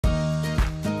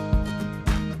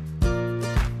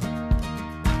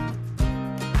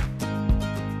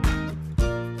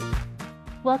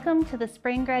Welcome to the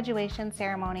spring graduation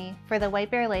ceremony for the White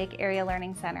Bear Lake Area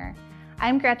Learning Center.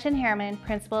 I'm Gretchen Harriman,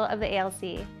 principal of the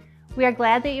ALC. We are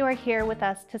glad that you are here with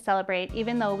us to celebrate,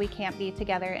 even though we can't be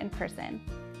together in person.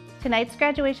 Tonight's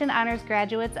graduation honors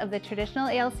graduates of the traditional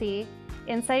ALC,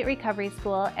 Insight Recovery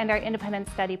School, and our Independent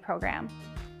Study program.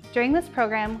 During this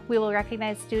program, we will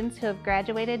recognize students who have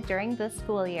graduated during this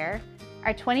school year,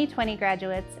 our 2020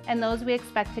 graduates, and those we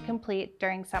expect to complete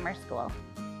during summer school.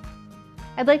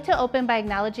 I'd like to open by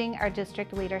acknowledging our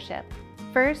district leadership.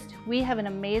 First, we have an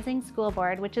amazing school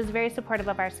board which is very supportive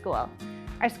of our school.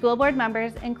 Our school board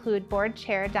members include Board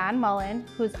Chair Don Mullen,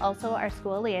 who's also our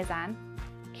school liaison,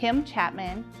 Kim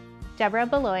Chapman, Deborah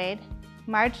Beloyd,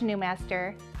 Marge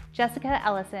Newmaster, Jessica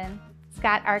Ellison,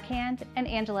 Scott Arcand, and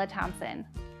Angela Thompson.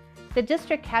 The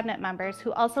district cabinet members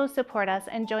who also support us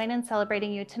and join in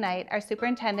celebrating you tonight are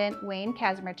Superintendent Wayne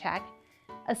Kazmerchek,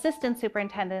 Assistant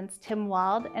Superintendents Tim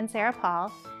Wald and Sarah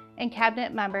Paul, and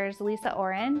cabinet members Lisa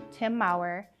Oren, Tim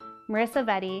Maurer, Marissa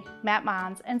Vetti, Matt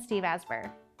Mons, and Steve Asber.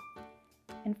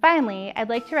 And finally, I'd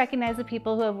like to recognize the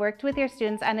people who have worked with your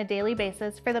students on a daily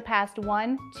basis for the past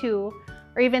 1, 2,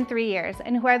 or even 3 years,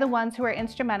 and who are the ones who are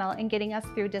instrumental in getting us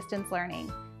through distance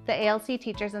learning, the ALC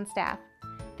teachers and staff.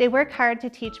 They work hard to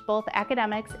teach both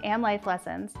academics and life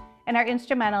lessons, and are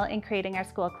instrumental in creating our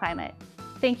school climate.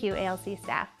 Thank you, ALC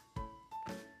staff.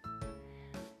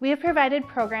 We have provided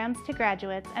programs to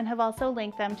graduates and have also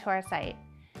linked them to our site.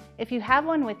 If you have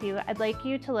one with you, I'd like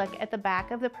you to look at the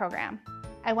back of the program.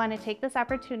 I want to take this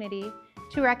opportunity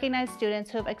to recognize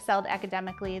students who have excelled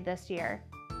academically this year.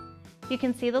 You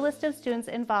can see the list of students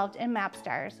involved in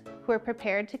MapStars who are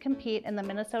prepared to compete in the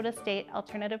Minnesota State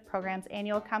Alternative Programs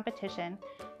annual competition,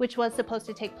 which was supposed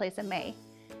to take place in May.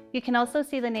 You can also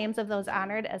see the names of those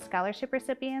honored as scholarship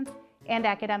recipients and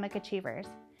academic achievers.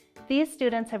 These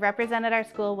students have represented our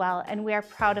school well, and we are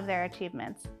proud of their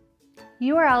achievements.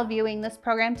 You are all viewing this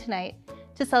program tonight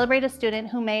to celebrate a student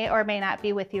who may or may not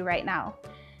be with you right now.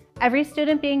 Every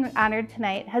student being honored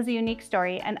tonight has a unique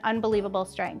story and unbelievable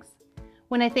strengths.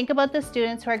 When I think about the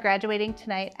students who are graduating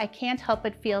tonight, I can't help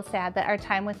but feel sad that our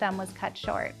time with them was cut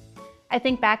short. I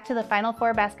think back to the Final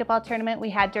Four basketball tournament we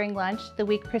had during lunch the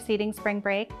week preceding spring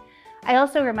break. I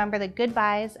also remember the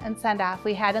goodbyes and send-off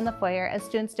we had in the foyer as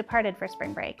students departed for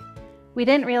spring break. We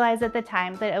didn't realize at the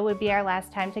time that it would be our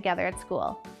last time together at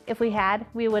school. If we had,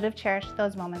 we would have cherished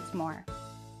those moments more.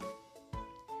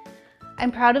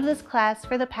 I'm proud of this class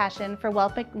for the passion for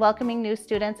welcoming new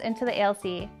students into the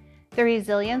ALC, the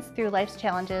resilience through life's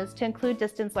challenges to include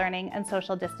distance learning and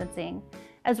social distancing,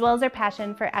 as well as their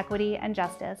passion for equity and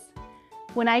justice.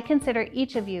 When I consider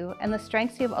each of you and the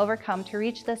strengths you have overcome to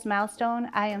reach this milestone,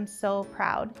 I am so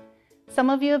proud. Some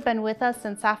of you have been with us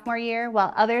since sophomore year,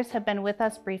 while others have been with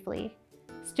us briefly.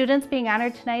 Students being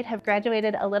honored tonight have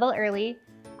graduated a little early,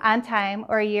 on time,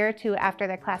 or a year or two after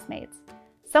their classmates.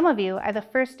 Some of you are the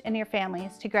first in your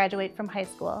families to graduate from high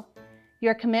school.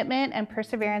 Your commitment and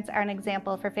perseverance are an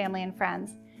example for family and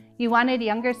friends. You wanted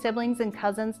younger siblings and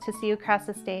cousins to see you cross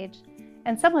the stage,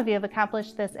 and some of you have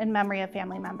accomplished this in memory of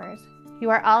family members. You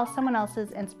are all someone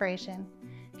else's inspiration.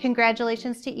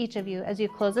 Congratulations to each of you as you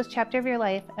close this chapter of your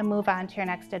life and move on to your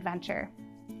next adventure.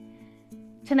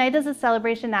 Tonight is a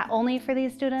celebration not only for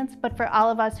these students, but for all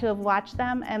of us who have watched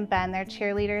them and been their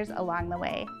cheerleaders along the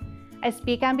way. I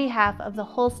speak on behalf of the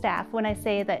whole staff when I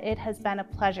say that it has been a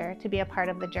pleasure to be a part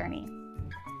of the journey.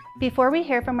 Before we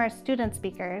hear from our student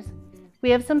speakers,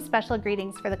 we have some special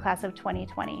greetings for the class of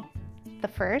 2020. The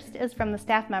first is from the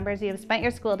staff members you have spent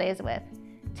your school days with.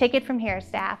 Take it from here,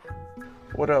 staff.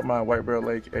 What up, my White Bear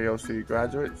Lake ALC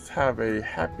graduates? Have a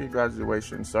happy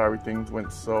graduation. Sorry things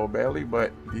went so badly,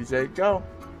 but DJ, go.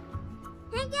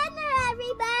 Together,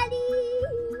 everybody!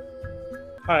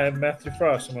 Hi, I'm Matthew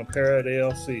Frost. I'm a para at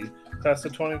ALC. Class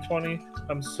of 2020,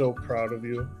 I'm so proud of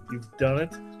you. You've done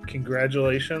it.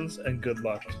 Congratulations and good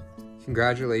luck.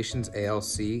 Congratulations,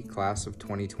 ALC class of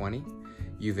 2020.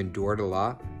 You've endured a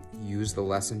lot. Use the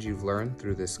lessons you've learned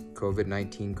through this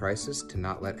COVID-19 crisis to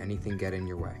not let anything get in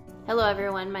your way. Hello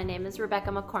everyone, my name is Rebecca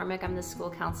McCormick. I'm the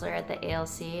school counselor at the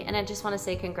ALC, and I just want to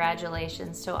say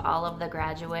congratulations to all of the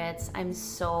graduates. I'm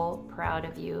so proud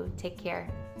of you. Take care.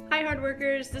 Hi hard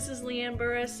workers, this is Leanne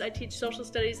Burris. I teach social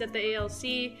studies at the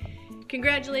ALC.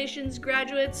 Congratulations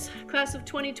graduates, class of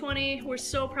 2020. We're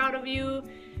so proud of you.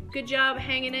 Good job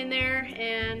hanging in there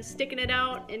and sticking it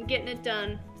out and getting it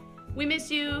done. We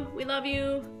miss you, we love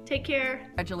you, take care.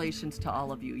 Congratulations to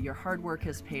all of you. Your hard work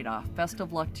has paid off. Best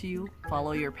of luck to you.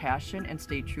 Follow your passion and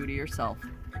stay true to yourself.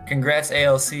 Congrats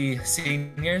ALC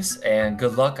seniors and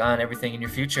good luck on everything in your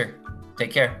future.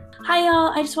 Take care. Hi,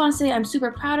 y'all. I just want to say I'm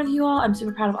super proud of you all. I'm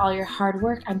super proud of all your hard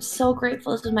work. I'm so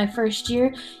grateful this was my first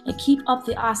year, and keep up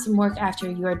the awesome work after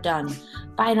you are done.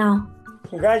 Bye now.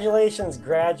 Congratulations,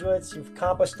 graduates. You've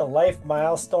accomplished a life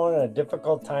milestone in a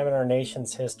difficult time in our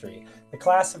nation's history. The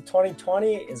class of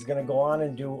 2020 is going to go on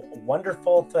and do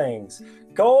wonderful things.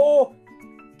 Go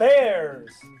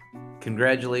Bears!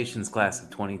 Congratulations, class of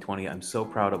 2020. I'm so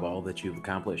proud of all that you've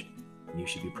accomplished, and you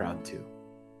should be proud too.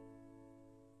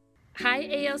 Hi,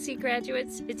 ALC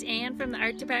graduates. It's Anne from the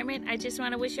art department. I just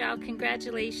want to wish you all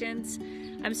congratulations.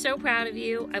 I'm so proud of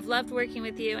you. I've loved working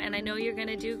with you, and I know you're going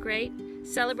to do great.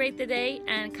 Celebrate the day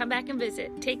and come back and visit.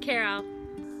 Take care, all.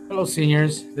 Hello,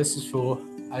 seniors. This is Fu.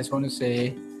 I just want to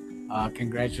say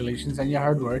congratulations on your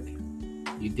hard work.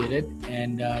 You did it,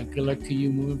 and good luck to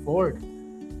you moving forward.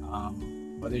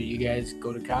 Whether you guys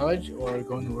go to college or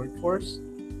go in the workforce,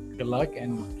 good luck,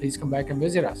 and please come back and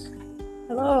visit us.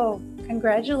 Hello.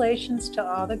 Congratulations to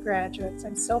all the graduates.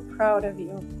 I'm so proud of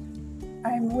you.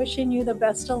 I'm wishing you the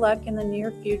best of luck in the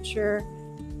near future,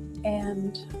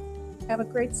 and have a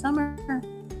great summer.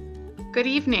 Good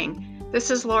evening. This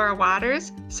is Laura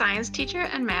Waters, Science Teacher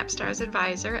and MapStars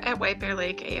Advisor at White Bear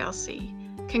Lake ALC.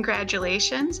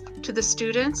 Congratulations to the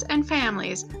students and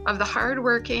families of the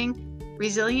hardworking,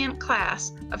 resilient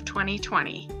class of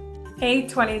 2020. Hey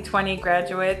 2020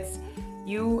 graduates,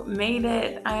 you made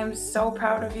it. I am so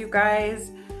proud of you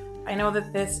guys. I know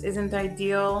that this isn't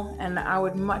ideal, and I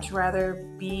would much rather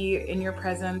be in your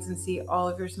presence and see all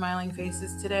of your smiling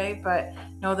faces today, but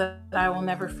know that I will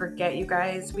never forget you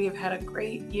guys. We have had a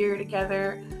great year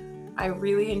together. I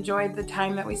really enjoyed the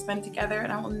time that we spent together,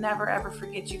 and I will never ever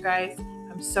forget you guys.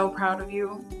 I'm so proud of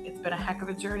you. It's been a heck of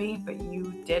a journey, but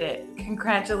you did it.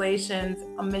 Congratulations.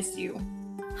 I'll miss you.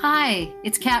 Hi,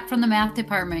 it's Kat from the math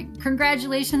department.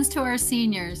 Congratulations to our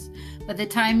seniors. By the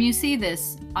time you see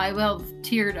this, I will have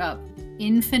teared up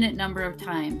infinite number of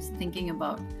times thinking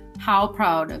about how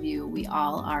proud of you we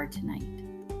all are tonight.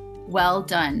 Well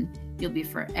done. You'll be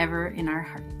forever in our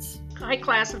hearts. Hi,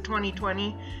 class of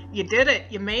 2020. You did it.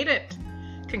 You made it.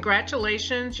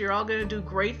 Congratulations. You're all going to do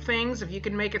great things. If you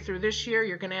can make it through this year,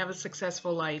 you're going to have a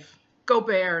successful life. Go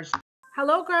Bears.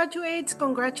 Hello, graduates.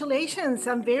 Congratulations.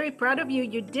 I'm very proud of you.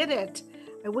 You did it.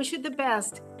 I wish you the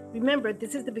best. Remember,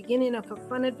 this is the beginning of a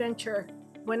fun adventure.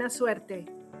 Buena suerte.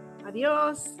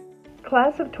 Adios.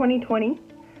 Class of 2020,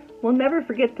 we'll never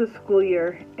forget this school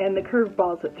year and the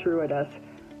curveballs it threw at us,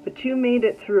 but you made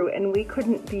it through and we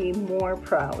couldn't be more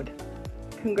proud.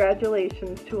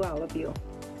 Congratulations to all of you.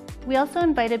 We also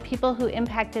invited people who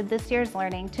impacted this year's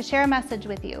learning to share a message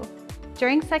with you.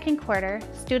 During second quarter,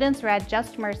 students read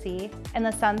Just Mercy and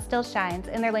The Sun Still Shines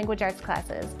in their language arts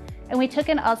classes, and we took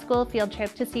an all-school field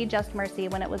trip to see Just Mercy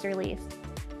when it was released.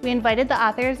 We invited the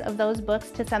authors of those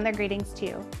books to send their greetings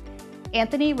too.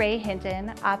 Anthony Ray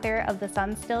Hinton, author of The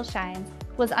Sun Still Shines,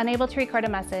 was unable to record a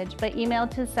message, but emailed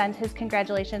to send his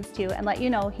congratulations to and let you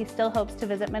know he still hopes to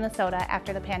visit Minnesota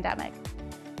after the pandemic.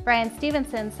 Brian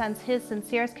Stevenson sends his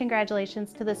sincerest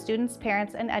congratulations to the students,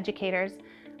 parents, and educators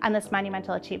on this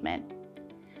monumental achievement.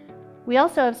 We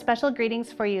also have special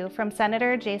greetings for you from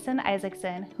Senator Jason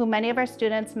Isaacson, who many of our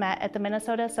students met at the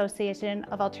Minnesota Association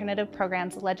of Alternative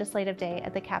Programs Legislative Day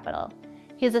at the Capitol.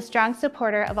 He is a strong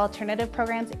supporter of alternative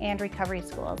programs and recovery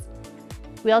schools.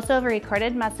 We also have a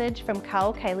recorded message from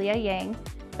Kao Kailia Yang,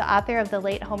 the author of The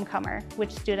Late Homecomer,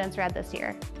 which students read this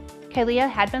year. Kailia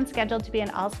had been scheduled to be an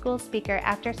all-school speaker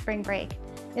after spring break.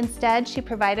 Instead, she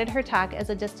provided her talk as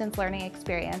a distance learning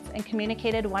experience and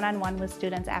communicated one-on-one with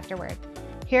students afterward.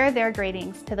 Here are their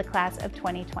greetings to the class of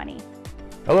 2020.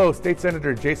 Hello, State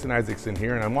Senator Jason Isaacson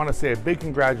here, and I want to say a big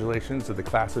congratulations to the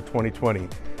class of 2020.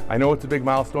 I know it's a big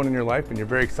milestone in your life, and you're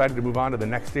very excited to move on to the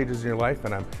next stages in your life,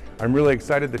 and I'm really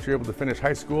excited that you're able to finish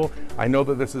high school. I know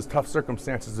that this is tough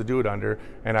circumstances to do it under,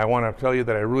 and I want to tell you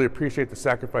that I really appreciate the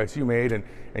sacrifice you made and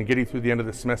getting through the end of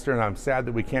the semester, and I'm sad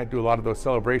that we can't do a lot of those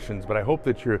celebrations, but I hope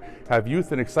that you have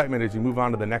youth and excitement as you move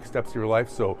on to the next steps of your life,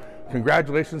 so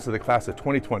congratulations to the class of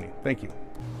 2020. Thank you.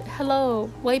 Hello,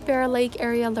 White Bear Lake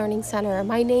Area Learning Center.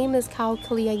 My name is Kao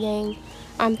Kailia Yang.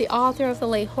 I'm the author of The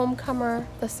Late Homecomer,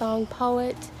 the song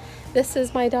Poet. This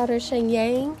is my daughter Sheng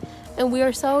Yang, and we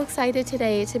are so excited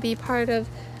today to be part of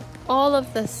all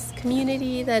of this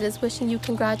community that is wishing you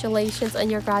congratulations on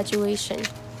your graduation.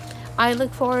 I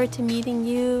look forward to meeting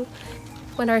you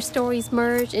when our stories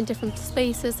merge in different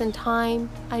spaces and time.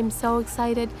 I'm so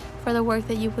excited for the work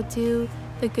that you will do,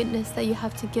 the goodness that you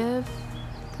have to give.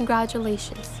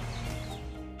 Congratulations.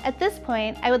 At this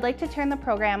point, I would like to turn the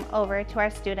program over to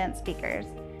our student speakers.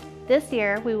 This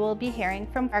year, we will be hearing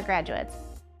from our graduates.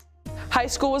 Hi High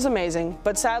school was amazing,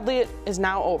 but sadly it is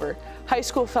now over. High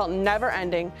school felt never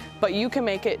ending, but you can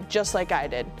make it just like I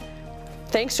did.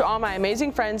 Thanks to all my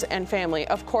amazing friends and family.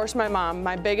 Of course, my mom,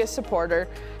 my biggest supporter,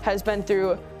 has been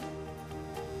through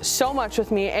so much with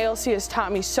me. ALC has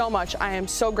taught me so much. I am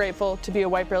so grateful to be a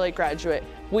White Bear Lake graduate.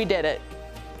 We did it.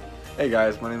 Hey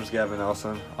guys, my name is Gavin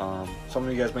Nelson. Some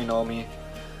of you guys may know me,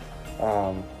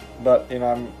 but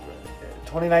I'm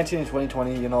 2019 and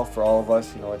 2020. For all of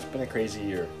us, it's been a crazy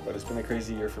year, but it's been a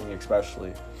crazy year for me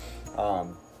especially.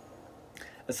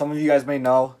 As some of you guys may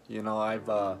know, I've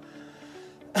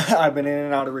I've been in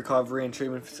and out of recovery and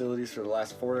treatment facilities for the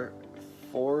last 4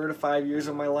 to 5 years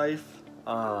of my life.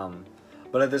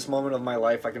 But at this moment of my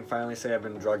life, I can finally say I've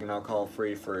been drug and alcohol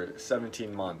free for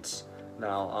 17 months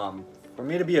now. For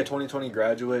me to be a 2020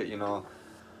 graduate,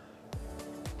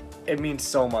 it means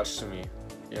so much to me,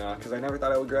 because I never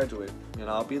thought I would graduate.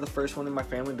 I'll be the first one in my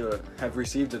family to have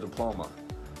received a diploma.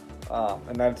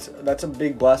 And that's a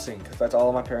big blessing, because that's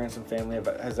all my parents and family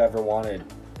has ever wanted,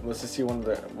 was to see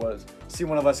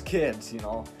one of us kids,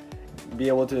 be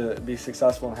able to be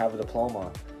successful and have a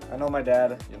diploma. I know my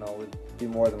dad, would be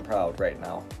more than proud right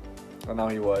now. I know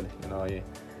he would.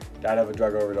 Dad had a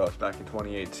drug overdose back in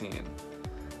 2018.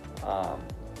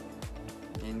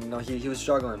 And he was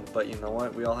struggling, but you know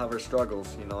what? We all have our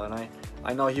struggles, and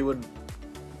I know he would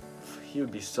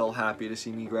be so happy to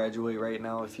see me graduate right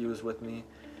now if he was with me.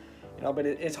 But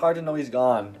it's hard to know he's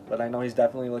gone, but I know he's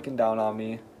definitely looking down on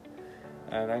me.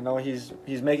 And I know he's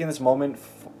making this moment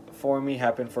for me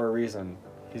happen for a reason.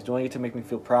 He's doing it to make me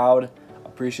feel proud,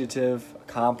 appreciative,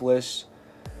 accomplished,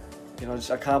 just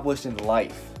accomplished in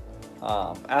life.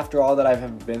 After all that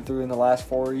I've been through in the last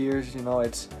 4 years,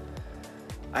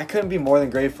 I couldn't be more than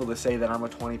grateful to say that I'm a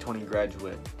 2020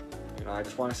 graduate. I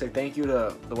just want to say thank you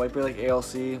to the White Bear Lake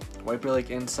ALC, White Bear Lake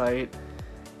Insight,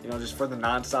 just for the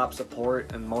nonstop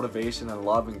support and motivation and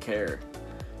love and care.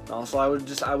 And also, I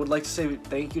would like to say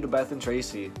thank you to Beth and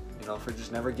Tracy, for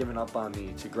just never giving up on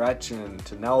me. To Gretchen,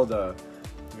 to Nelda,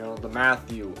 to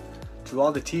Matthew, to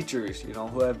all the teachers,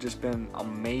 who have just been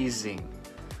amazing.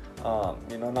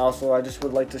 And also I just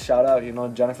would like to shout out,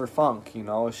 Jennifer Funk.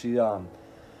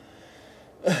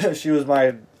 She was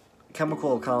my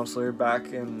chemical counselor back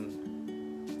in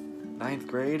 9th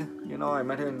grade. I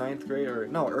met her in 9th grade, or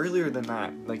no, earlier than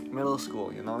that, like middle school,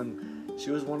 and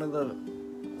she was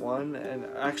and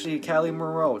actually Callie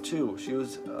Monroe too.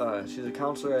 She's a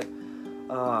counselor at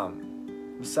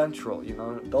Central.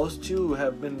 Those two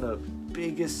have been the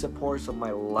biggest supports of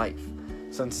my life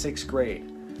since 6th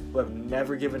grade, who have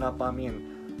never given up on me, and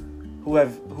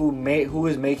who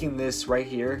is making this right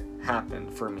here happen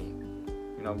for me.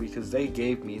 Because they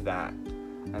gave me that,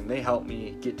 and they helped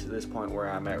me get to this point where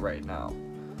I'm at right now.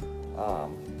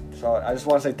 So I just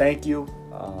want to say thank you.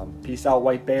 Peace out,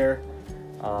 White Bear.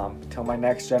 Till my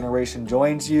next generation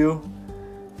joins you.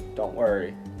 Don't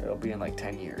worry, it'll be in like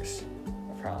 10 years.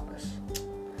 I promise.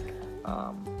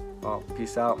 Well,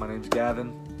 peace out. My name's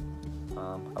Gavin.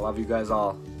 I love you guys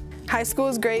all. High school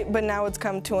is great, but now it's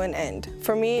come to an end.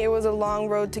 For me, it was a long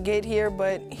road to get here,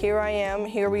 but here I am,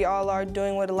 here we all are,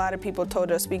 doing what a lot of people told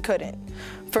us we couldn't.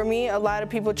 For me, a lot of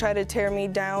people try to tear me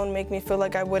down, make me feel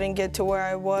like I wouldn't get to where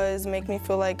I was, make me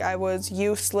feel like I was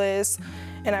useless,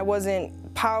 and I wasn't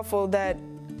powerful that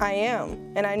I am.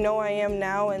 And I know I am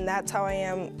now, and that's how I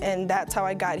am, and that's how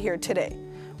I got here today.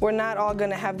 We're not all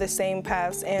gonna have the same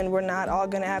paths, and we're not all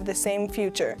gonna have the same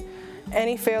future.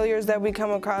 Any failures that we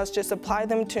come across, just apply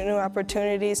them to new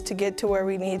opportunities to get to where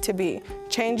we need to be.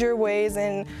 Change your ways,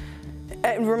 and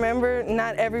remember,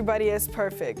 not everybody is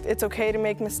perfect. It's okay to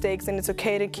make mistakes, and it's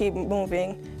okay to keep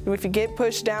moving. If you get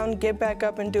pushed down, get back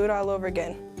up and do it all over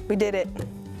again. We did it.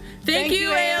 Thank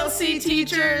you, ALC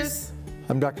teachers.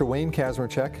 I'm Dr. Wayne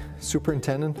Kazmarchek,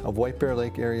 Superintendent of White Bear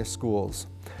Lake Area Schools.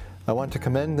 I want to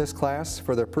commend this class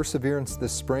for their perseverance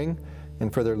this spring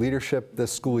and for their leadership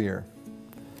this school year.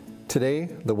 Today,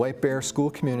 the White Bear school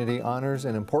community honors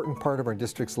an important part of our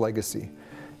district's legacy,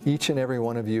 each and every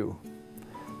one of you.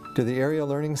 To the Area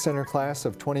Learning Center class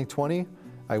of 2020,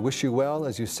 I wish you well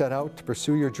as you set out to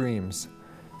pursue your dreams.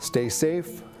 Stay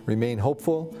safe, remain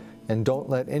hopeful, and don't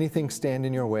let anything stand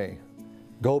in your way.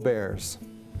 Go Bears!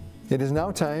 It is now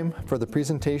time for the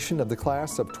presentation of the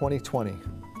class of 2020.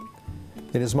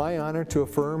 It is my honor to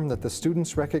affirm that the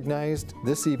students recognized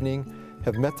this evening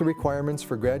have met the requirements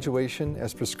for graduation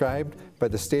as prescribed by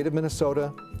the State of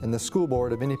Minnesota and the School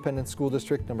Board of Independent School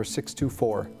District number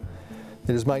 624.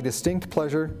 It is my distinct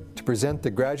pleasure to present the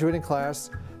graduating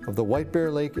class of the White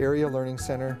Bear Lake Area Learning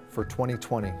Center for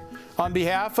 2020. On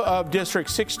behalf of District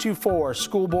 624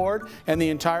 School Board and the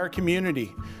entire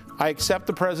community, I accept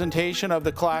the presentation of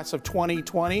the class of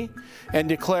 2020 and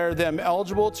declare them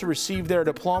eligible to receive their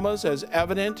diplomas as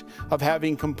evident of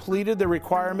having completed the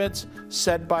requirements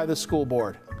set by the school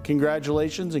board.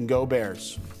 Congratulations and go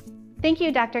Bears. Thank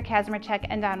you, Dr. Kazmierczak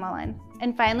and Don Mullen.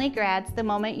 And finally, grads, the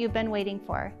moment you've been waiting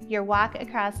for, your walk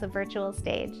across the virtual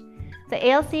stage. The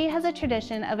ALC has a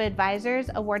tradition of advisors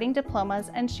awarding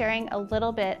diplomas and sharing a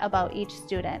little bit about each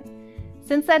student.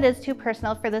 Since that is too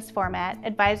personal for this format,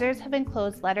 advisors have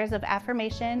enclosed letters of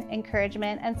affirmation,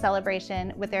 encouragement, and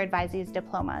celebration with their advisees'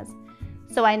 diplomas.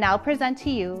 So I now present to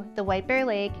you the White Bear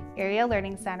Lake Area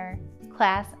Learning Center,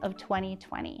 Class of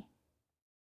 2020.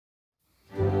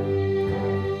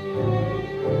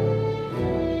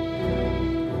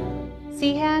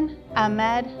 Sihan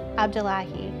Ahmed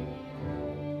Abdullahi.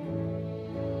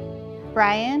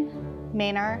 Brian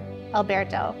Maynor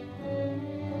Alberto.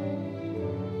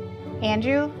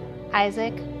 Andrew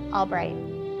Isaac Albright.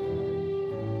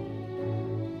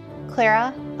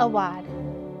 Clara Awad.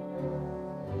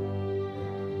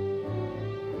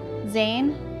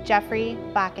 Zane Jeffrey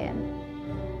Bakken.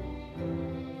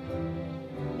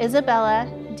 Isabella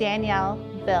Danielle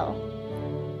Bill.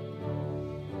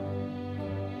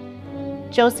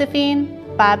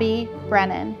 Josephine Bobby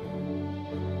Brennan.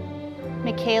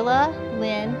 Michaela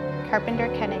Lynn Carpenter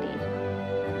Kennedy.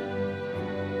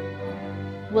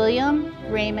 William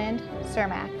Raymond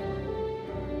Cermak.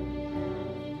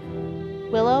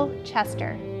 Willow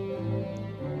Chester.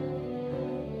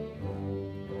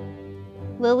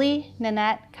 Lily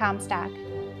Nanette Comstock.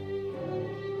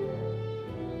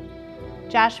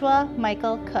 Joshua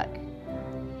Michael Cook.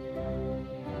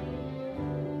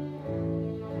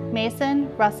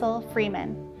 Mason Russell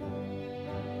Freeman.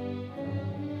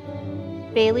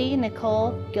 Bailey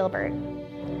Nicole Gilbert.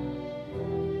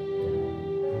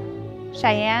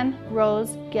 Cheyenne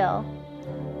Rose Gill.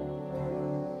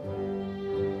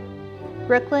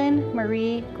 Brooklyn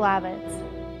Marie Glavitz.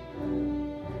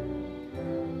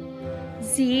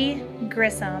 Z.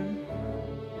 Grissom.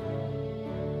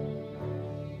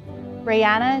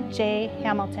 Brianna J.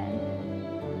 Hamilton.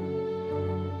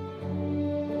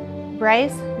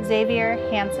 Bryce Xavier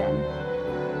Hansen.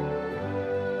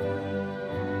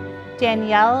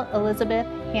 Danielle Elizabeth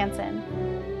Hansen.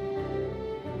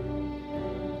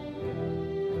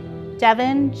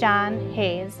 Devin John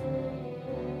Hayes.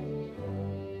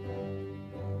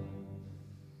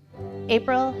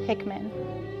 April Hickman.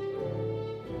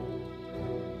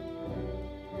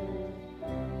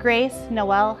 Grace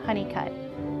Noel Honeycutt.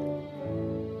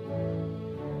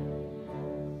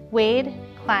 Wade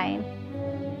Klein.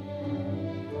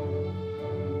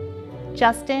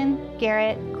 Justin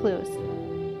Garrett Cluse.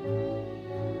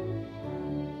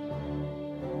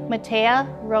 Matea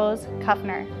Rose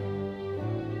Kuffner.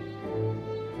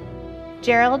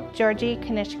 Gerald Georgie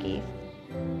Kanishki.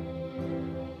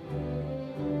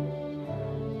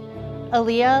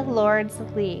 Aaliyah Lords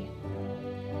Lee.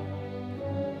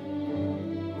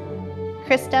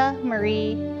 Krista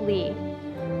Marie Lee.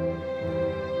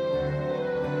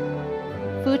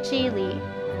 Fuchi Lee.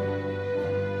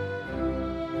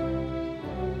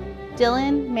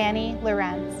 Dylan Manny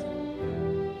Lorenz.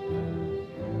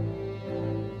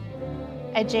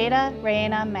 Ajada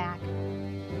Raina Mack.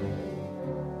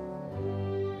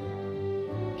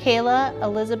 Kayla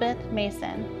Elizabeth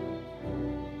Mason.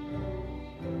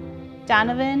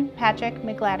 Donovan Patrick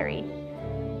McGlattery.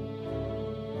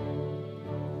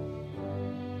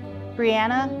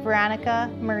 Brianna Veronica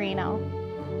Marino.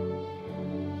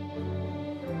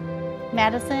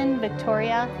 Madison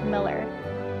Victoria Miller.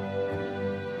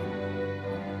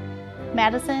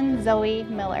 Madison Zoe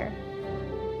Miller.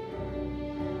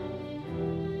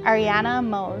 Ariana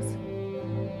Mose.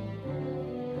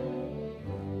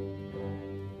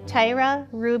 Tyra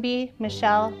Ruby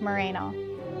Michelle Moreno.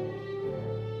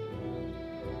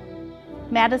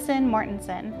 Madison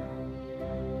Mortensen.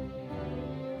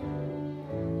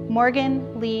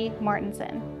 Morgan Lee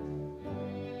Mortensen.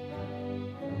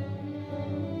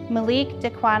 Malik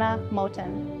Dequana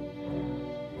Moten.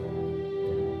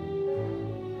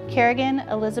 Kerrigan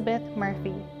Elizabeth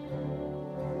Murphy.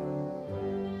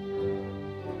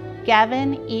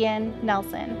 Gavin Ian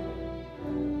Nelson.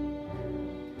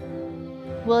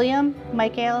 William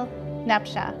Michael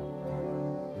Nepsha.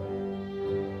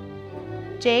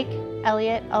 Jake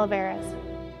Elliott Alvarez.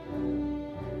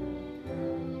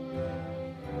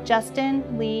 Justin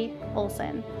Lee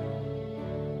Olson.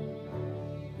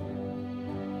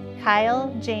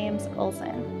 Kyle James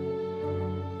Olson.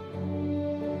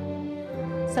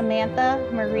 Samantha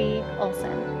Marie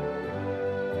Olson.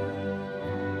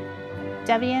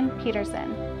 Devian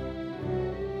Peterson,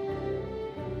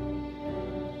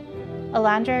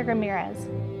 Alondra Ramirez,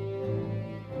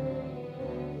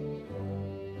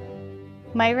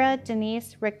 Myra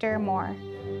Denise Richter Moore,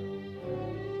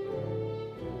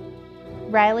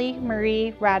 Riley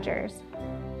Marie Rogers,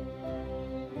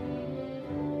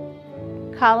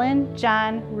 Colin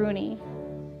John Rooney,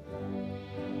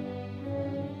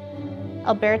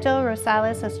 Alberto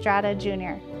Rosales Estrada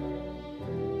Jr.,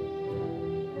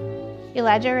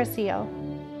 Elijah Rosillo,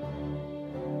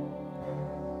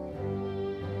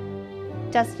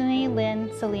 Destiny Lynn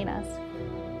Salinas,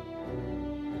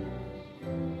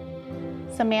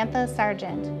 Samantha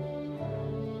Sargent,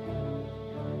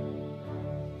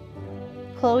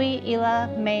 Chloe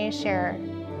Ela May Scherer,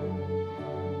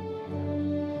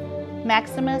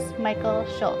 Maximus Michael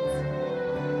Schultz,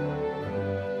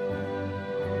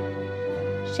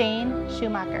 Shane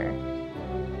Schumacher,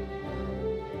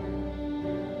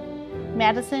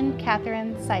 Madison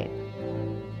Catherine Sipe,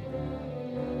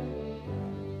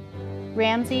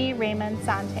 Ramsey Raymond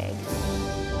Sontag,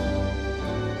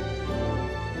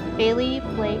 Bailey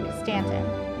Blake Stanton,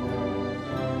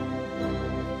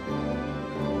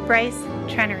 Bryce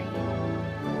Trenery,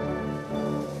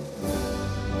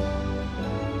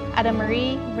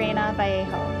 Adamarie Reina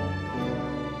Vallejo,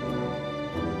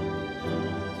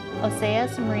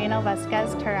 Oseas Marino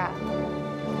Vasquez Terra,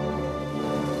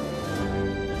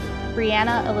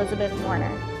 Brianna Elizabeth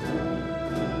Warner,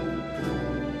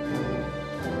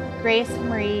 Grace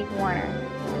Marie Warner,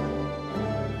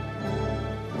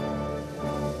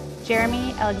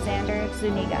 Jeremy Alexander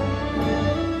Zuniga,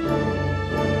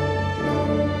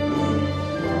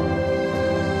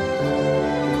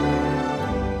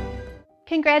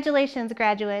 Congratulations,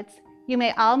 graduates! You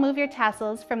may all move your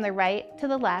tassels from the right to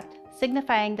the left,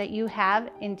 signifying that you have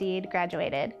indeed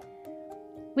graduated.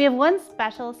 We have one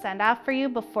special send-off for you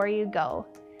before you go.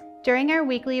 During our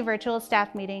weekly virtual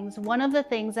staff meetings, one of the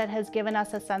things that has given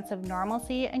us a sense of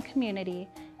normalcy and community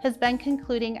has been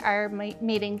concluding our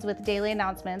meetings with daily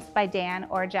announcements by Dan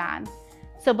or John.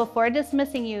 So before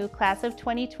dismissing you, class of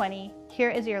 2020, here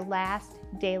is your last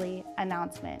daily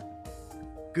announcement.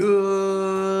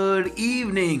 Good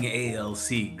evening,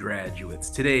 ALC graduates.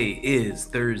 Today is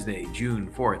Thursday, June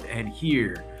 4th, and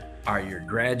here are your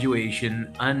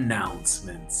graduation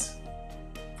announcements.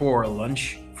 For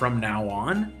lunch from now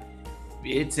on,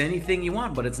 it's anything you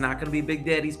want, but it's not going to be Big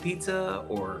Daddy's Pizza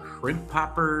or Shrimp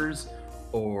Poppers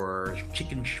or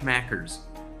Chicken Schmackers.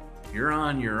 You're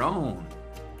on your own.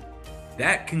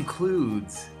 That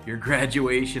concludes your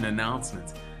graduation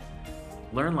announcements.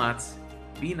 Learn lots,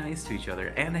 be nice to each other,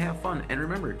 and have fun. And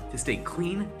remember to stay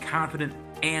clean, confident,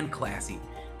 and classy,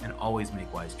 and always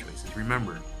make wise choices.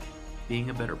 Remember,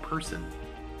 being a better person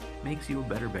makes you a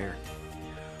better bear.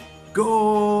 Go